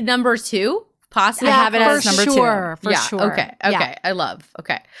be number 2. Possibly. I have it as number 2. For sure. Okay. Yeah. I love.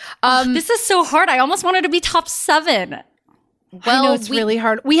 Okay. This is so hard. I almost wanted to be top 7. I know it's really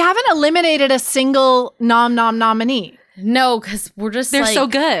hard. We haven't eliminated a single nominee. No, because we're just They're so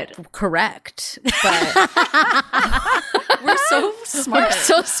good. Correct. But We're so smart. we're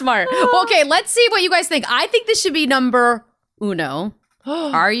so smart. Well, okay, let's see what you guys think. I think this should be number 1.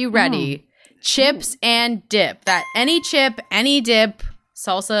 Are you ready? Chips and dip. That any chip, any dip,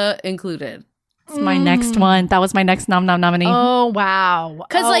 salsa included. It's my next one. That was my next nominee. Oh, wow.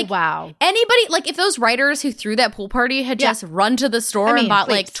 Because wow. Anybody, like if those writers who threw that pool party had just run to the store and bought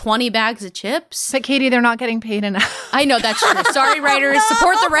like 20 bags of chips. But Katie, they're not getting paid enough. I know, that's true. Sorry, writers.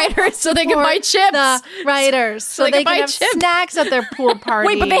 Support the writers so they can buy chips. The writers. So they can have snacks at their pool party.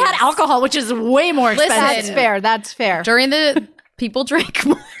 Wait, but they had alcohol, which is way more expensive. That's fair. During the people drink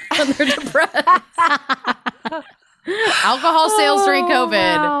more when they're depressed. Alcohol sales during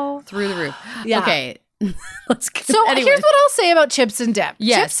COVID through the roof. Yeah. Okay. Let's go. So here's what I'll say about chips and dip.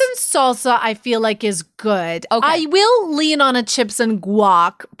 Yes. Chips and salsa I feel like is good. Okay. I will lean on a chips and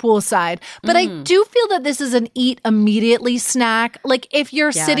guac poolside, but I do feel that this is an eat immediately snack. Like if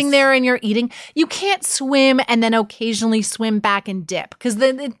you're sitting there and you're eating, you can't swim and then occasionally swim back and dip because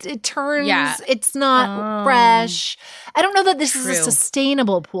then it turns, it's not fresh. I don't know that this is a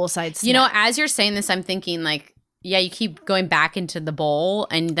sustainable poolside snack. You know, as you're saying this, I'm thinking like, you keep going back into the bowl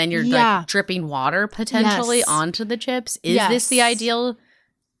and then you're like dripping water potentially onto the chips. Is this the ideal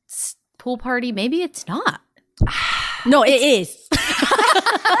pool party? Maybe it's not. No, it is.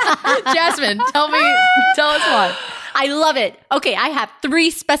 Jasmine, tell us why. I love it. Okay, I have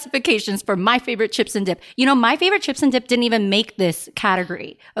 3 specifications for my favorite chips and dip. You know, my favorite chips and dip didn't even make this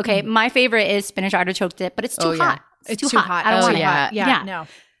category. Okay, my favorite is spinach artichoke dip, but it's too hot. It's too hot. I don't want it. Yeah, no.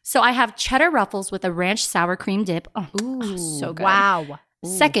 So I have cheddar ruffles with a ranch sour cream dip. Oh, so good. Wow.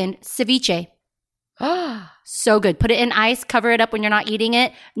 Second, ceviche. So good. Put it in ice, cover it up when you're not eating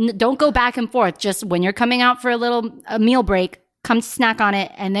it. Don't go back and forth. Just when you're coming out for a meal break, come snack on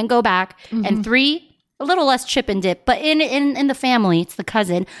it and then go back. And 3, a little less chip and dip, but in the family, it's the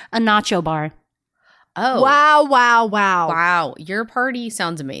cousin, a nacho bar. Oh. Wow. Your party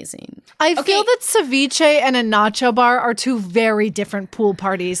sounds amazing. I feel that ceviche and a nacho bar are 2 very different pool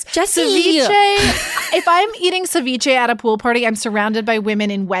parties. Jessi. Ceviche, if I'm eating ceviche at a pool party, I'm surrounded by women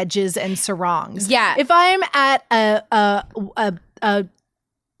in wedges and sarongs. Yeah. If I'm at a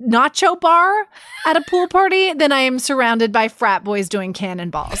nacho bar at a pool party, then I am surrounded by frat boys doing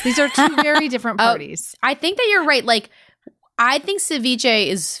cannonballs. These are 2 very different parties. I think that you're right. Like, I think ceviche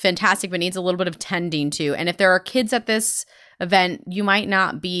is fantastic, but needs a little bit of tending to. And if there are kids at this event, you might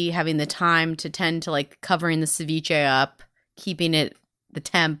not be having the time to tend to like covering the ceviche up, keeping it the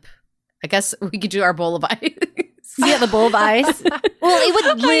temp. I guess we could do our bowl of ice. Yeah, the bowl of ice. Well, it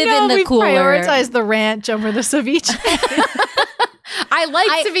would live in the cooler. We prioritize the ranch over the ceviche. I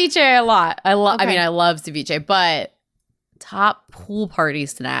like ceviche a lot. I love ceviche, but top pool party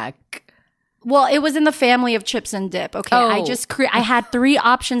snack. Well, it was in the family of chips and dip. Okay, I had 3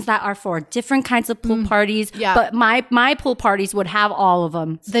 options that are for different kinds of pool parties. Yeah. But my pool parties would have all of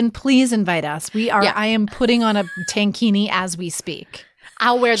them. Then please invite us. I am putting on a tankini as we speak.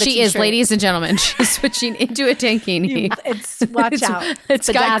 I'll wear the She t-shirt. is, ladies and gentlemen. She's switching into a tankini. Watch out. It's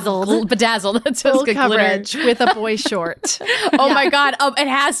bedazzled. Bedazzled. That's full coverage with a boy short. My God. It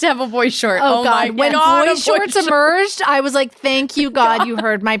has to have a boy short. Oh God. When boy shorts emerged, I was like, thank you, God, you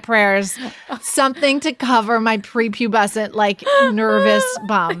heard my prayers. Something to cover my prepubescent, like, nervous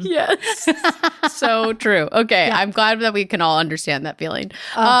bum. Yes. So true. Okay. Yeah. I'm glad that we can all understand that feeling.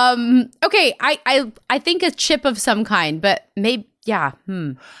 Okay. I think a chip of some kind, but maybe. Yeah.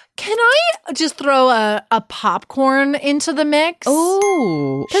 Can I just throw a popcorn into the mix?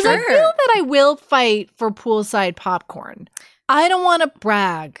 Oh, because I feel that I will fight for poolside popcorn. I don't want to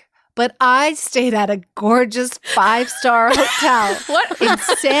brag, but I stayed at a gorgeous 5-star hotel in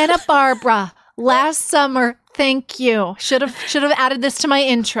Santa Barbara last summer. Thank you. Should have added this to my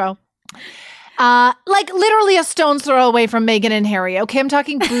intro. Like literally a stone's throw away from Meghan and Harry. Okay, I'm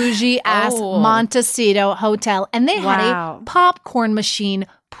talking bougie ass Montecito hotel, and they had a popcorn machine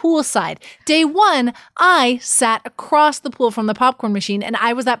poolside. Day 1, I sat across the pool from the popcorn machine, and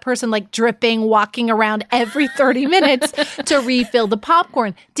I was that person like dripping, walking around every 30 minutes to refill the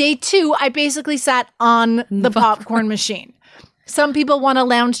popcorn. Day 2, I basically sat on the popcorn machine. Some people want a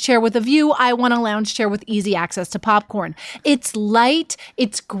lounge chair with a view. I want a lounge chair with easy access to popcorn. It's light.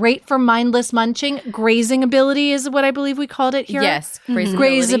 It's great for mindless munching. Grazing ability is what I believe we called it here. Yes.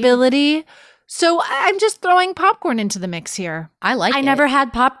 Grazability. So I'm just throwing popcorn into the mix here. I like it. I never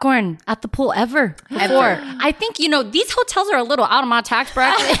had popcorn at the pool ever before. I think, these hotels are a little out of my tax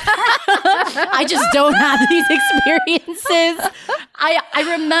bracket. I just don't have these experiences.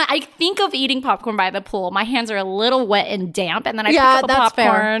 I think of eating popcorn by the pool. My hands are a little wet and damp, and then I pick up a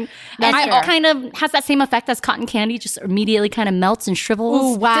popcorn. And it kind of has that same effect as cotton candy, just immediately kind of melts and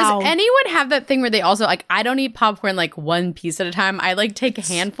shrivels. Ooh, wow. Does anyone have that thing where they also, I don't eat popcorn one piece at a time. I take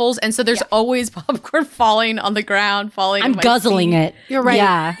handfuls, and so there's always popcorn falling on the ground, falling I'm guzzling it. You're right.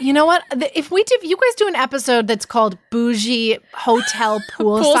 Yeah. You know what? If you guys do an episode that's called Bougie Hotel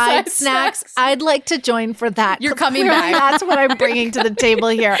Poolside Snacks, I'd like to join for that. You're coming back. That's what I'm bringing to the table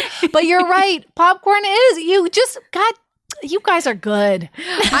here. But you're right. Popcorn is. You guys are good.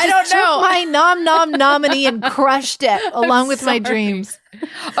 I don't know. Took my nom nom nominee and crushed it along with my dreams. Okay.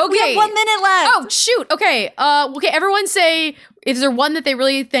 We have 1 minute left. Oh, shoot. Okay. Okay. Everyone say, is there one that they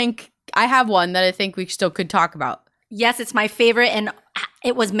really think? I have one that I think we still could talk about. Yes, it's my favorite, and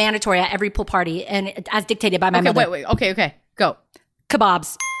it was mandatory at every pool party, and as dictated by my mother. Wait. Okay. Go.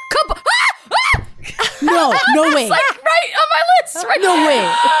 Kebabs. No way. Right on my list. Right. No way.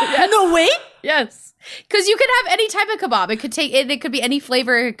 Yes. No way. Yes. Because you could have any type of kebab. It could be any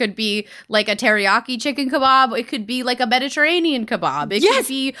flavor. It could be like a teriyaki chicken kebab. It could be like a Mediterranean kebab. It could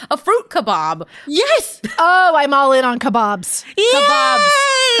be a fruit kebab. Yes. Oh, I'm all in on kebabs. Kebabs.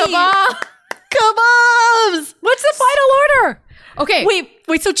 Kebabs. What's the final order? Okay.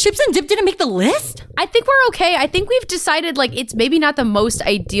 Wait, so chips and dip didn't make the list? I think we're okay. I think we've decided it's maybe not the most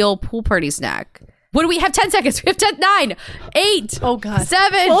ideal pool party snack. What do we have? 10 seconds. We have 10, 9, 8, oh God,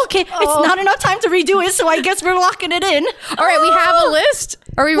 7. Okay, it's not enough time to redo it, so I guess we're locking it in. All right, we have a list.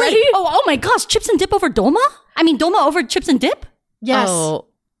 Are we ready? Oh my gosh, chips and dip over Dolma? I mean, Dolma over chips and dip? Yes. Oh.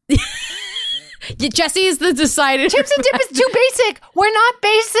 Jessi is the decided. Chips and dip is too basic. We're not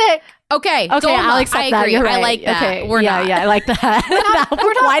basic. Okay, Dolma, I'll accept I agree. that. You're right. I like that. Okay. We're not. Yeah, I like that.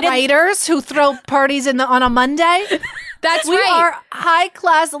 We're not writers who throw parties on a Monday. That's we right. are high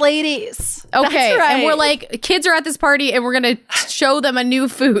class ladies. Okay, That's right. and we're kids are at this party, and we're gonna show them a new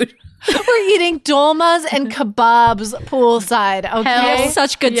food. We're eating dolmas and kebabs poolside. Okay,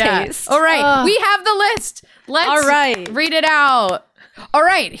 such good taste. All right, we have the list. Let's read it out. All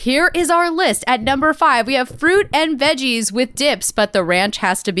right, here is our list. At number 5, we have fruit and veggies with dips, but the ranch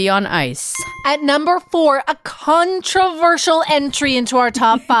has to be on ice. At number 4, a controversial entry into our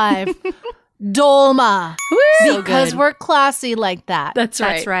top 5. Dolma. So because good. we're classy like that. That's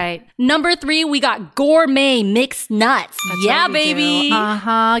right. That's right. Number 3, we got gourmet mixed nuts. That's right, baby.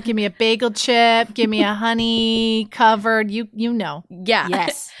 Give me a bagel chip. Give me a honey covered. You know. Yeah.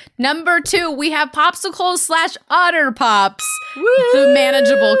 Yes. Number 2, we have popsicles / Otter Pops. The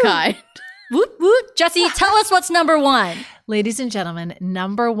manageable kind. Woot woot. Jessi, tell us what's number 1. Ladies and gentlemen,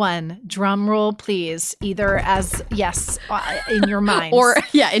 number 1, drum roll, please. Either as, yes, in your mind. Or,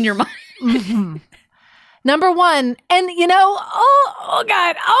 in your mind. Mm-hmm. Number 1, and oh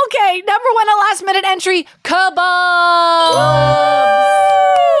God, okay. Number 1, a last minute entry, kebabs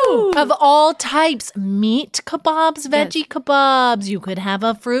of all types, meat kebabs, veggie kebabs. You could have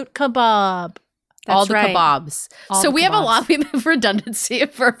a fruit kebab. All the kebabs. So we have a lot of redundancy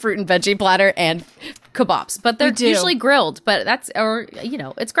for a fruit and veggie platter and kebabs, but they're usually grilled. But it's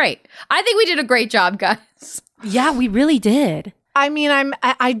great. I think we did a great job, guys. Yeah, we really did. I mean,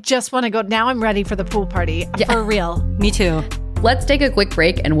 I just want to go. Now I'm ready for the pool party. Yeah. For real. Me too. Let's take a quick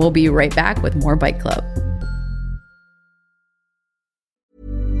break and we'll be right back with more Bite Club.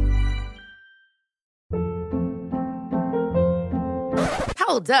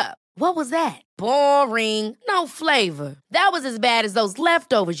 Hold up. What was that? Boring. No flavor. That was as bad as those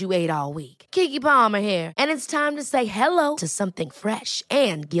leftovers you ate all week. Keke Palmer here. And it's time to say hello to something fresh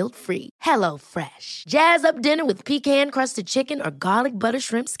and guilt-free. Hello Fresh. Jazz up dinner with pecan-crusted chicken or garlic butter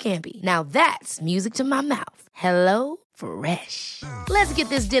shrimp scampi. Now that's music to my mouth. Hello Fresh. Let's get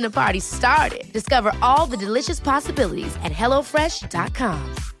this dinner party started. Discover all the delicious possibilities at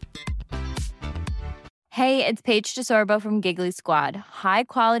HelloFresh.com. Hey, it's Paige DeSorbo from Giggly Squad. High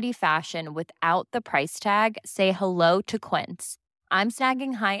quality fashion without the price tag. Say hello to Quince. I'm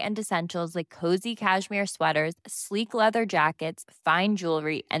snagging high-end essentials like cozy cashmere sweaters, sleek leather jackets, fine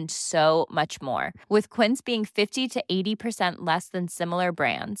jewelry, and so much more. With Quince being 50 to 80% less than similar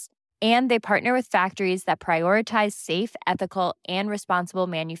brands. And they partner with factories that prioritize safe, ethical, and responsible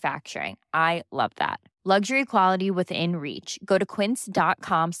manufacturing. I love that. Luxury quality within reach. Go to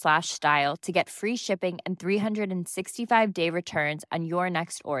quince.com/style to get free shipping and 365-day returns on your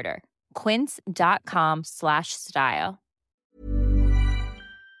next order. Quince.com/style.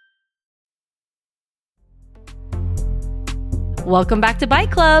 Welcome back to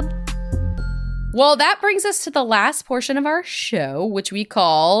Bite Club. Well, that brings us to the last portion of our show, which we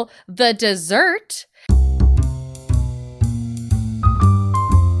call the dessert.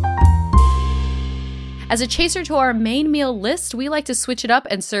 As a chaser to our main meal list, we like to switch it up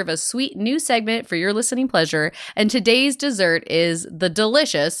and serve a sweet new segment for your listening pleasure. And today's dessert is the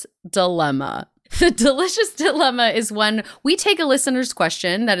delicious dilemma. The delicious dilemma is when we take a listener's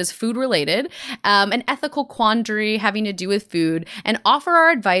question that is food related, an ethical quandary having to do with food, and offer our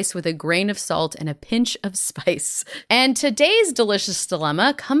advice with a grain of salt and a pinch of spice. And today's delicious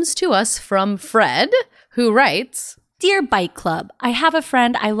dilemma comes to us from Fred, who writes, Dear Bike Club, I have a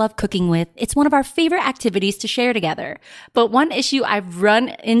friend I love cooking with. It's one of our favorite activities to share together. But one issue I've run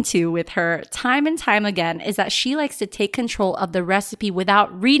into with her time and time again is that she likes to take control of the recipe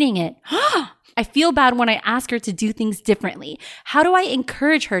without reading it. I feel bad when I ask her to do things differently. How do I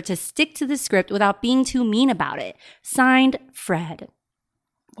encourage her to stick to the script without being too mean about it? Signed, Fred.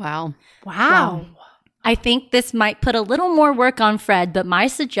 Wow. I think this might put a little more work on Fred, but my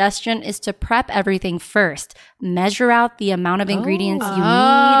suggestion is to prep everything first. Measure out the amount of ingredients you need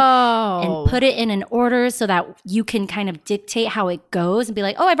and put it in an order so that you can kind of dictate how it goes and be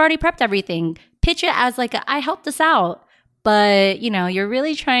like, oh, I've already prepped everything. Pitch it as like, I helped us out. But, you know, you're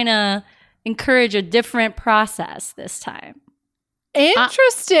really trying to encourage a different process this time.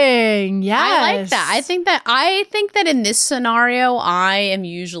 Interesting. Yes. I like that. I think that in this scenario, I am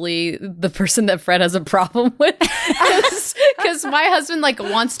usually the person that Fred has a problem with because my husband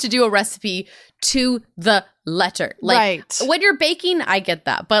wants to do a recipe to the letter. Right. When you're baking, I get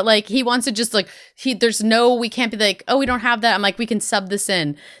that. But he wants to just we can't be like, oh, we don't have that. I'm like, we can sub this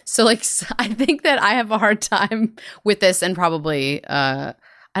in. So I think that I have a hard time with this and probably,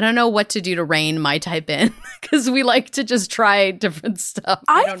 I don't know what to do to rein my type in because we like to just try different stuff.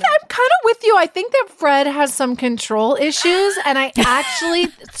 I'm kind of with you. I think that Fred has some control issues, and I actually,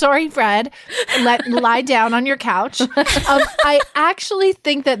 sorry, Fred, lie down on your couch. I actually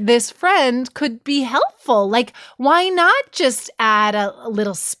think that this friend could be helpful. Why not just add a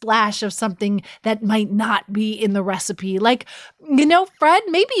little splash of something that might not be in the recipe? Fred,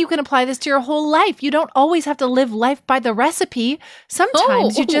 maybe you can apply this to your whole life. You don't always have to live life by the recipe.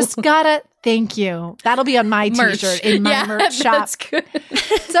 Sometimes you just gotta, thank you. That'll be on my t-shirt in my merch shop. That's good.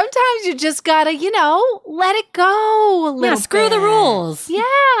 Sometimes you just gotta, let it go a little screw the rules.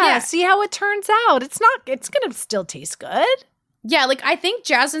 Yeah, see how it turns out. It's gonna still taste good. Yeah, I think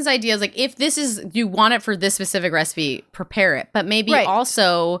Jasmine's idea is if this is, you want it for this specific recipe, prepare it. But maybe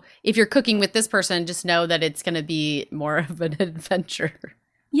also, if you're cooking with this person, just know that it's going to be more of an adventure.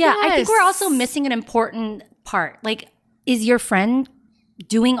 Yeah, yes. I think we're also missing an important part. Is your friend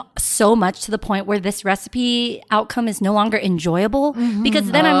doing so much to the point where this recipe outcome is no longer enjoyable? Mm-hmm.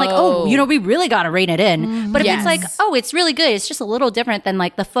 Because then I'm like, we really got to rein it in. Mm-hmm. But if it's it's really good, it's just a little different than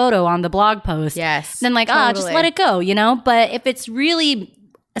the photo on the blog post. Yes. Then just let it go, But if it's really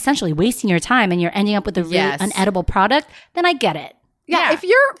essentially wasting your time and you're ending up with a really unedible product, then I get it. Yeah, if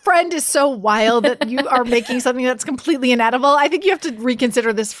your friend is so wild that you are making something that's completely inedible, I think you have to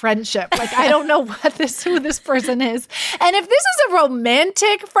reconsider this friendship. I don't know who this person is. And if this is a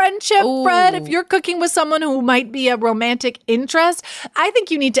romantic friendship, Fred, if you're cooking with someone who might be a romantic interest, I think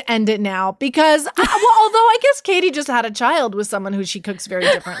you need to end it now because, although I guess Katie just had a child with someone who she cooks very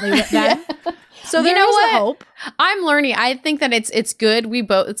differently with them. So there is a hope. I'm learning. I think that it's good. We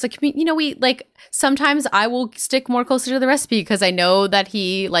both, it's we sometimes I will stick more closer to the recipe because I know that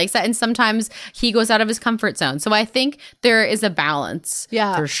he likes that. And sometimes he goes out of his comfort zone. So I think there is a balance.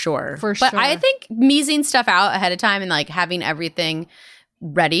 Yeah. For sure. But I think measing stuff out ahead of time and having everything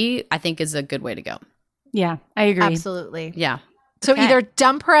ready, I think is a good way to go. Yeah, I agree. Absolutely. Yeah. So either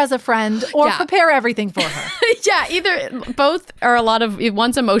dump her as a friend or prepare everything for her. Both are a lot of,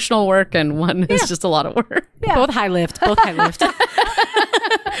 one's emotional work and one is just a lot of work. Yeah. Both high lift. A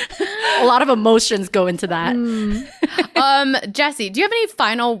lot of emotions go into that. Jessi, do you have any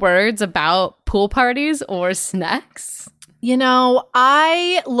final words about pool parties or snacks?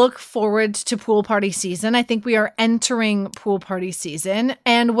 I look forward to pool party season. I think we are entering pool party season.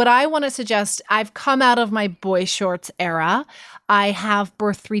 And what I want to suggest, I've come out of my boy shorts era. I have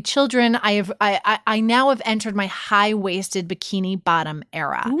birthed 3 children. I now have entered my high-waisted bikini bottom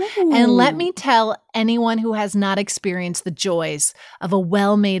era. Ooh. And let me tell anyone who has not experienced the joys of a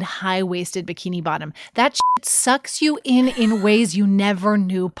well-made high-waisted bikini bottom, that shit sucks you in ways you never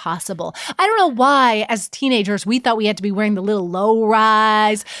knew possible. I don't know why, as teenagers, we thought we had to be wearing the little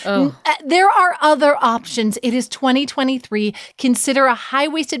low-rise. Oh. There are other options. It is 2023. Consider a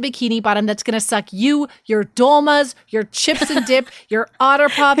high-waisted bikini bottom that's going to suck you, your dolmas, your chips and dip, your Otter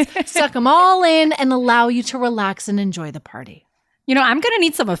Pops, suck them all in and allow you to relax and enjoy the party. You know, I'm going to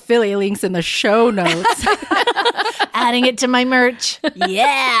need some affiliate links in the show notes. Adding it to my merch.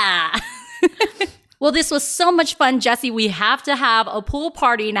 Yeah. Well, this was so much fun, Jessi. We have to have a pool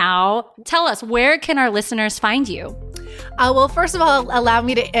party now. Tell us, where can our listeners find you? Well, first of all, allow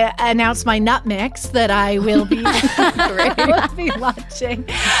me to announce my nut mix that I will be, launching.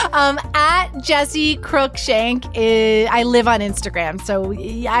 At Jessi Cruickshank, I live on Instagram, so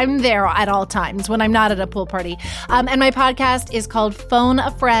I'm there at all times when I'm not at a pool party. And my podcast is called Phone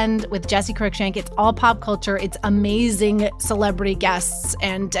a Friend with Jessi Cruickshank. It's all pop culture. It's amazing celebrity guests,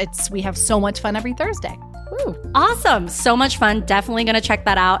 and we have so much fun every Thursday. Ooh, awesome. So much fun. Definitely going to check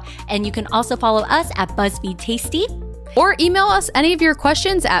that out. And you can also follow us at BuzzFeed Tasty. Or email us any of your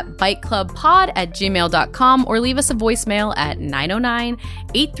questions at biteclubpod@gmail.com or leave us a voicemail at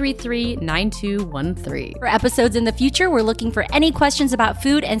 909-833-9213. For episodes in the future, we're looking for any questions about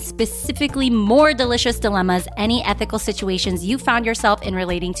food and specifically more delicious dilemmas, any ethical situations you found yourself in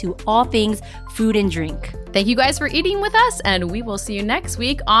relating to all things food and drink. Thank you guys for eating with us, and we will see you next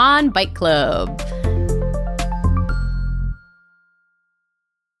week on Bite Club.